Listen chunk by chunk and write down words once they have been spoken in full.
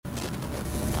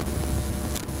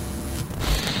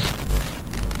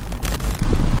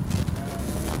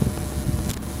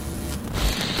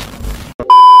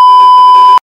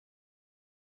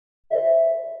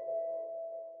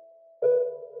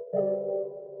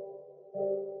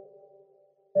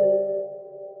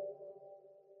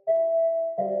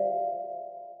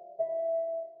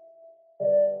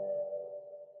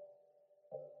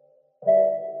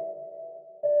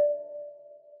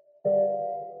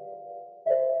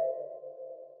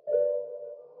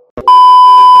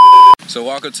So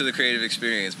welcome to the Creative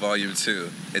Experience, Volume 2.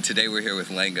 And today we're here with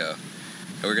Lango.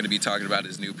 And we're going to be talking about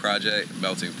his new project,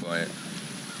 Melting Point.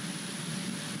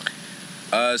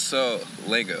 So,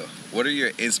 Lango, what are your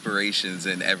inspirations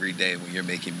in every day when you're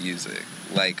making music?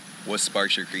 Like, what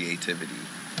sparks your creativity?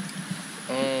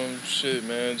 Shit,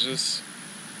 man, just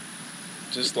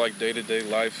like day-to-day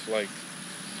life, like,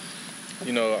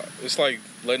 you know, it's like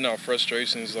letting out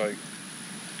frustrations, like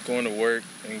going to work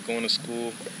and going to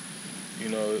school. You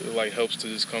know, it like helps to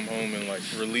just come home and like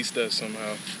release that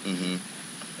somehow. Mm-hmm.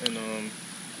 And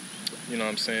you know what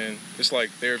I'm saying? It's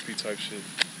like therapy type shit.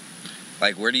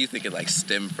 Like, where do you think it like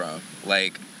stemmed from?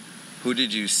 Like, who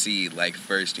did you see like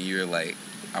first and you were like,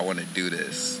 I want to do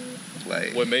this?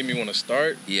 Like, What made me want to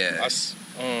start? Yeah.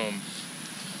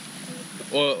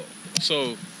 Well,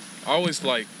 so I always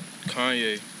like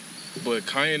Kanye, but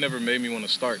Kanye never made me want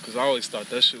to start because I always thought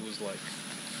that shit was like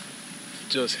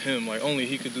just him, like only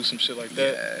he could do some shit like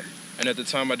that. Yeah. And at the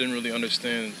time I didn't really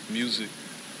understand music,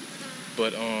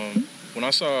 but when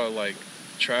I saw like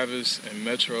Travis and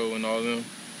Metro and all them,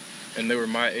 and they were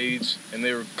my age and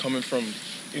they were coming from,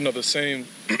 you know, the same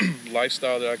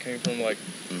lifestyle that I came from, like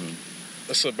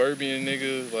a suburban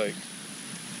nigga, like,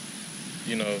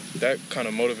 you know, that kind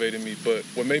of motivated me. But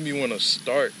what made me want to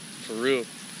start for real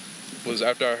was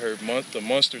after I heard the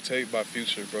Monster tape by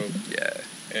Future, bro. Yeah.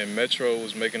 And Metro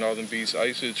was making all them beats. I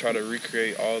used to try to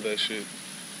recreate all that shit.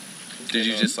 Did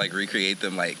you just like recreate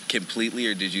them like completely,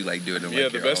 or did you like do it in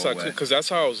like the your best own I way? could, because that's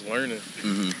how I was learning.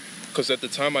 Mm-hmm. Because at the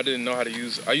time I didn't know how to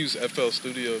use. I used FL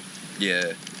Studio.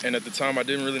 Yeah. And at the time I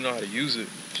didn't really know how to use it,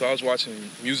 so I was watching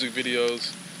music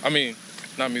videos. I mean,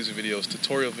 not music videos,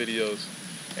 tutorial videos,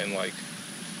 and like,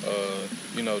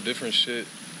 you know, different shit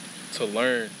to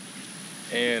learn.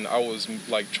 And I was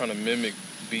like trying to mimic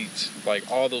beats,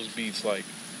 like all those beats, like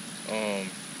I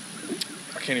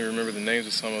can't even remember the names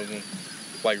of some of them,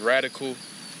 like Radical.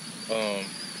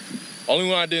 Only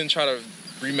one I didn't try to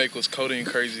remake was Codeine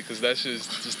Crazy, because that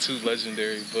shit's just too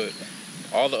legendary. But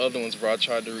all the other ones, bro, I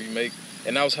tried to remake,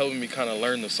 and that was helping me kind of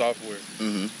learn the software.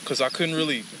 Because I couldn't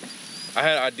really, I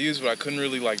had ideas, but I couldn't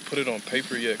really like put it on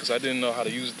paper yet, because I didn't know how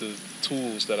to use the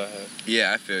tools that I had.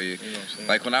 Yeah, I feel you. You know what I'm saying?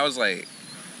 Like when I was like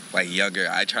younger,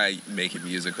 I tried making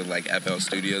music with like FL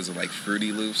Studios and like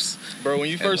Fruity Loops. Bro, when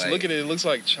you first look at it, it looks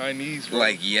like Chinese, bro.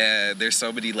 Like, yeah, there's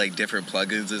so many like different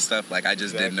plugins and stuff. Like I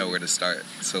just didn't know where to start.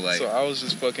 So I was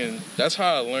just fucking, that's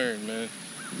how I learned, man.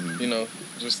 You know,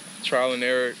 just trial and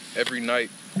error every night.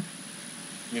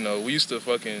 You know, we used to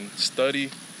fucking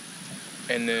study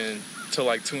and then till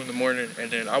like 2 in the morning, and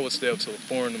then I would stay up till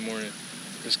 4 in the morning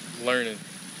just learning.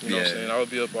 You know what I'm saying? I would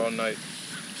be up all night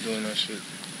doing that shit.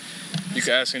 You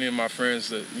can ask any of my friends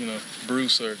that, you know,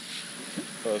 Bruce or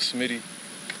Smitty.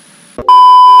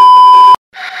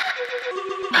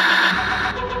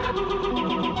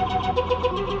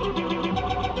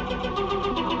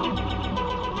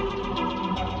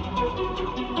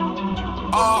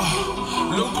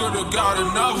 Oh, look at the got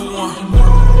another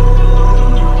one.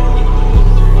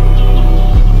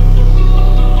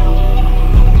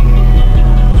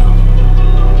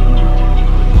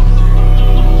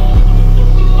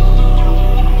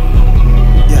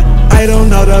 I don't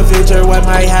know the future, what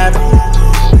might happen.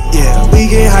 Yeah, we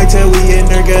get high till we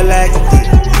intergalactic.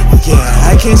 Yeah,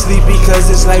 I can't sleep because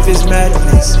this life is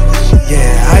madness.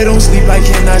 Yeah, I don't sleep, I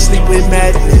cannot sleep with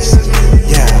madness.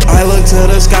 Yeah, I look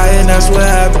to the sky and that's what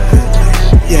happened.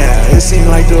 Yeah, it seems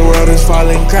like the world is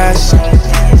falling, crash.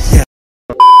 Yeah.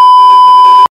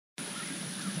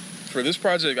 For this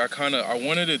project, I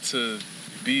wanted it to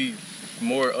be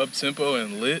more up-tempo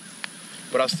and lit,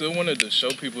 but I still wanted to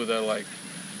show people that like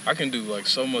I can do like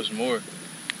so much more.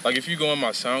 Like if you go on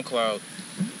my SoundCloud,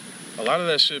 a lot of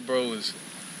that shit, bro, is,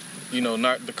 you know,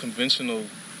 not the conventional,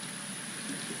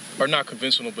 or not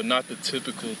conventional, but not the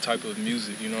typical type of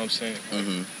music, you know what I'm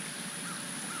saying?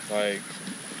 Like,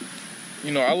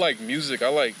 you know, I like music, I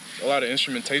like a lot of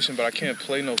instrumentation, but I can't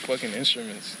play no fucking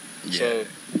instruments. Yeah. So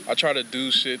I try to do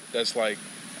shit that's like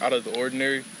out of the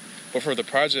ordinary. But for the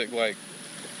project, like,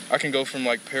 I can go from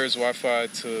like Paris Wi-Fi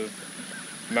to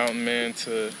Mountain Man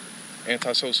to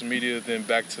Anti-Social Media, then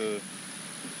back to,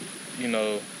 you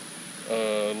know,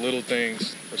 Little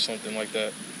Things or something like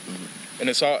that. And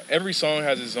it's all, every song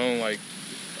has its own like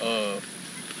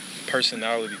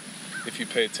personality if you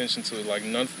pay attention to it. Like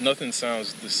nothing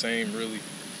sounds the same really.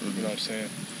 You know what I'm saying?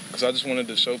 Because I just wanted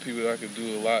to show people that I could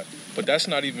do a lot. But that's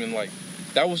not even like,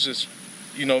 that was just,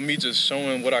 you know, me just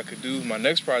showing what I could do. My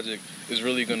next project is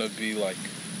really gonna be like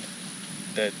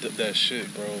that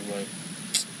shit, bro. Like,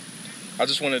 I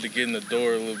just wanted to get in the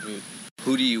door a little bit.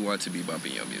 Who do you want to be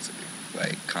bumping your music?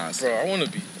 Like, constantly?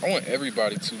 Bro, I want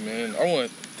everybody to, man. I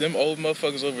want them old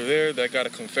motherfuckers over there that got a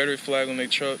Confederate flag on their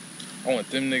truck, I want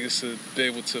them niggas to be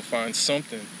able to find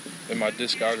something in my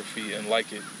discography and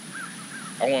like it.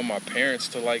 I want my parents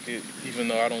to like it, even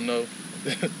though I don't know.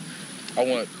 I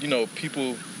want, you know,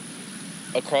 people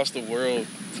across the world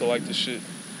to like the shit.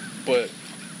 But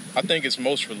I think it's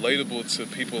most relatable to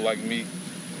people like me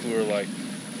who are like,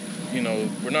 you know,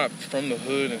 we're not from the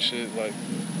hood and shit. Like,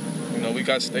 you know, we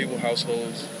got stable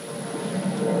households.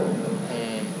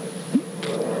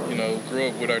 You know, grew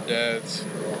up with our dads.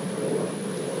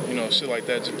 You know, shit like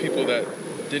that. Just people that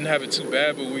didn't have it too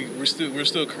bad, but we're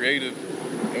still creative,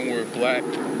 and we're black,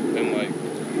 and like,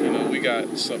 you know, we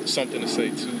got something to say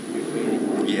too.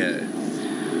 Yeah.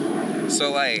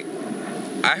 So like,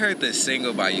 I heard this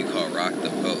single by you called "Rock the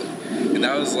Boat," and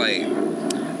that was like,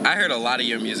 I heard a lot of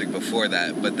your music before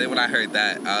that, but then when I heard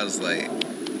that, I was like,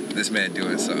 this man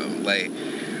doing something. Like,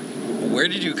 where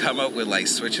did you come up with like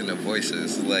switching the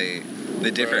voices, like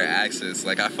the different accents?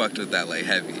 Like, I fucked with that like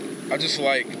heavy. I just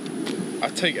like, I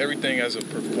take everything as a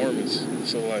performance.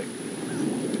 So like,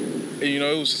 you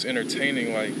know, it was just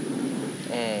entertaining. Like,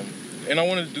 and I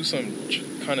wanted to do something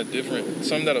kind of different,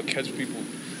 something that'll catch people.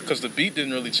 Because the beat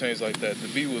didn't really change like that. The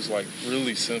beat was like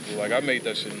really simple. Like, I made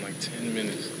that shit in like 10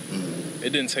 minutes. It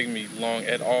didn't take me long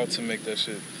at all to make that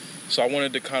shit. So I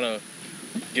wanted to kind of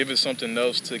give it something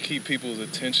else to keep people's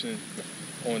attention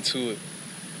onto it.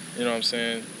 You know what I'm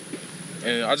saying?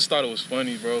 And I just thought it was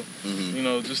funny, bro. You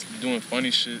know, just doing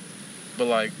funny shit. But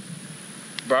like,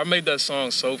 bro, I made that song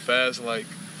so fast. Like,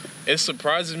 it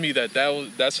surprises me that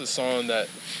that's a song that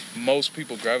most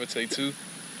people gravitate to.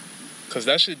 Cause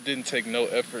that shit didn't take no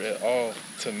effort at all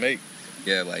to make.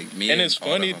 Yeah, like me and it's all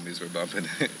funny, the homies were bumping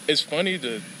it. It's funny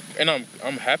and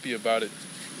I'm happy about it.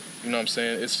 You know what I'm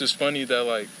saying? It's just funny that,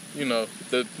 like, you know,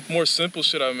 the more simple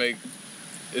shit I make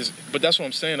is, but that's what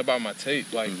I'm saying about my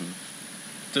tape. Like,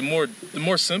 the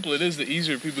more simple it is, the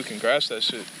easier people can grasp that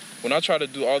shit. When I try to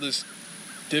do all this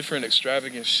different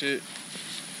extravagant shit,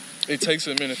 it takes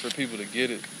a minute for people to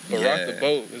get it. But Yeah. Rock the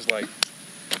Boat is like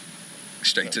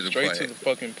Straight to the straight point. to the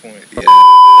fucking point. Yeah.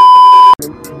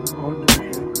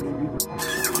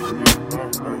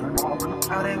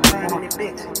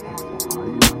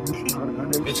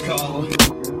 It's called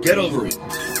Get Over It.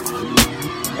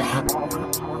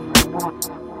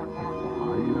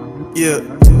 Yeah,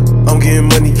 I'm getting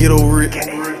money, get over it.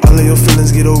 All of your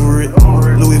feelings, get over it.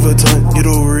 Louis Vuitton, get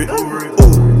over it.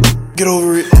 Ooh, get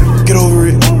over it, get over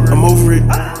it. I'm over it,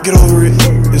 get over it.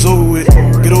 It's over with,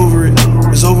 get over it.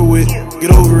 It's over with,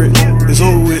 get over it. It's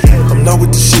over with. I'm not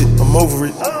with the shit, I'm over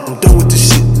it. I'm done with the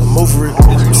shit, I'm over it.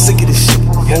 I'm sick of this shit,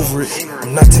 I'm over it.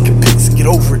 I'm not taking pics, get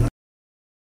over it.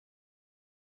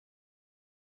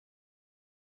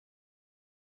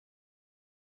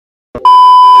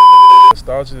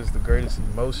 Nostalgia is the greatest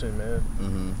emotion,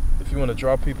 man. If you want to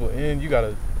draw people in, you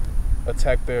gotta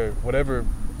attack their whatever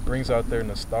brings out their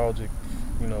nostalgic,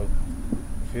 you know,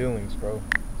 feelings, bro.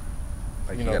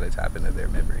 Like, you gotta tap into their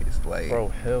memories. Like, bro,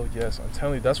 hell yes. I'm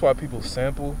telling you, that's why people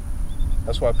sample.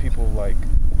 That's why people like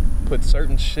put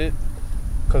certain shit,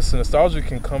 because nostalgia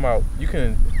can come out. You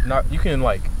can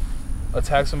like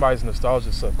attack somebody's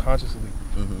nostalgia subconsciously.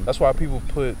 That's why people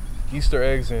put Easter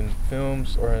eggs in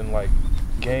films or in like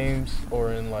games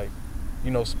or in like,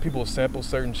 you know, people sample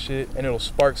certain shit and it'll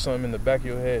spark something in the back of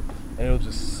your head and it'll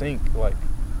just sink, like,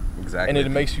 exactly. and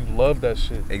it makes you love that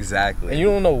shit. Exactly. And you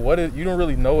don't know you don't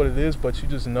really know what it is, but you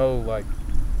just know, like,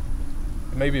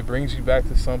 maybe it brings you back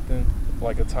to something,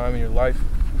 like a time in your life,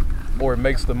 or it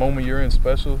makes the moment you're in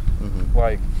special.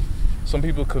 Like, some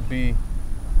people could be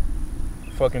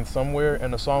fucking somewhere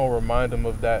and the song will remind them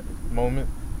of that moment.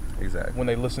 Exactly. When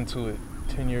they listen to it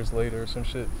 10 years later or some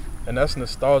shit. And that's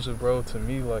nostalgia, bro, to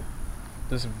me. Like,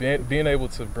 just being able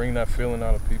to bring that feeling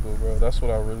out of people, bro. That's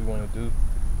what I really want to do.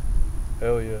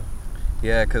 Hell yeah.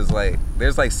 Yeah, because, like,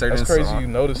 there's, like, certain songs. That's crazy you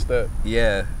noticed that.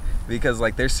 Yeah, because,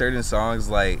 like, there's certain songs,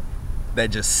 like, that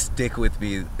just stick with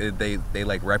me. They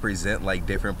like, represent, like,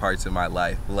 different parts of my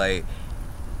life. Like,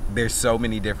 there's so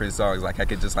many different songs. Like, I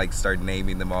could just, like, start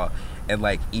naming them all. And,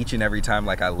 like, each and every time,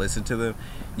 like, I listen to them,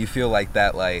 you feel like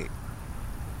that, like,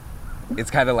 it's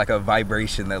kind of like a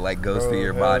vibration that, like, goes through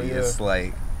your body. Yeah. It's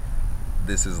like,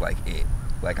 this is, like, it.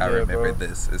 Like, I remember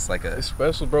this. It's like it's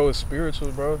special, bro. It's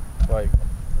spiritual, bro. Like,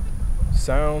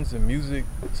 sounds and music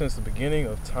since the beginning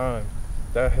of time,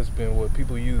 that has been what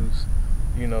people use,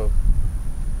 you know,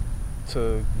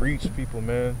 to reach people,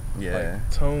 man. Yeah.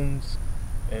 Like, tones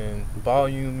and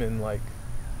volume and, like,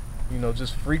 you know,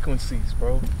 just frequencies,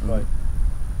 bro. Like,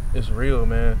 it's real,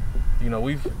 man. You know,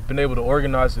 we've been able to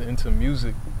organize it into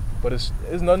music, but it's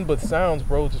nothing but sounds,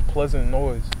 bro. Just pleasant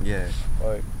noise. Yeah.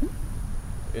 Like,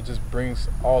 it just brings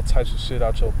all types of shit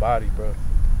out your body, bro.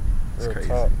 It's Real crazy.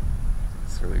 talk.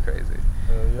 It's really crazy.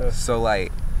 Hell yeah. So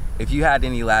like, if you had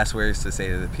any last words to say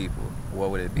to the people, what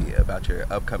would it be about your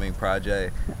upcoming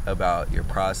project, about your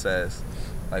process?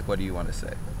 Like, what do you want to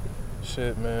say?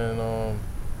 Shit, man.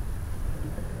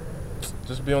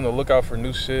 Just be on the lookout for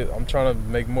new shit. I'm trying to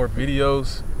make more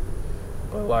videos,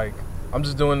 but like, I'm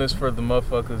just doing this for the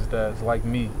motherfuckers that's like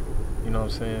me. You know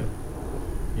what I'm saying?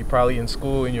 You probably in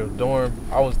school in your dorm.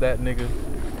 I was that nigga.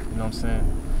 You know what I'm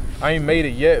saying? I ain't made it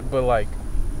yet, but like,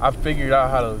 I figured out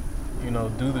how to, you know,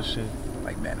 do the shit.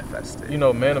 Like manifest it. You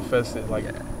know, manifest it. Like,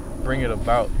 Yeah. bring it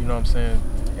about. You know what I'm saying?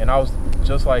 And I was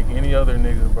just like any other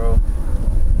nigga, bro.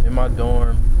 In my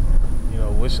dorm, you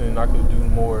know, wishing I could do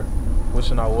more,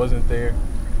 wishing I wasn't there.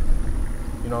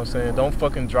 You know what I'm saying? Don't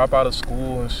fucking drop out of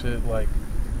school and shit. Like,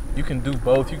 you can do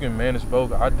both, you can manage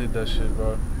both. I did that shit,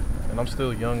 bro. And I'm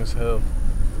still young as hell.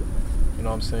 You know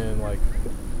what I'm saying? Like,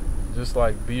 just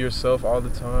like be yourself all the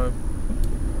time.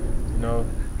 You know,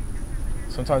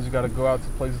 sometimes you gotta go out to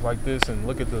places like this and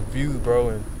look at the view, bro,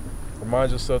 and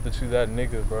remind yourself that you that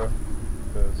nigga, bro.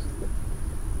 Because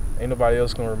ain't nobody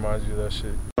else gonna remind you of that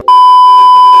shit.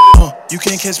 You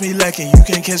can't catch me lacking, you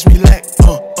can't catch me lack.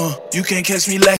 You can't catch me lacking.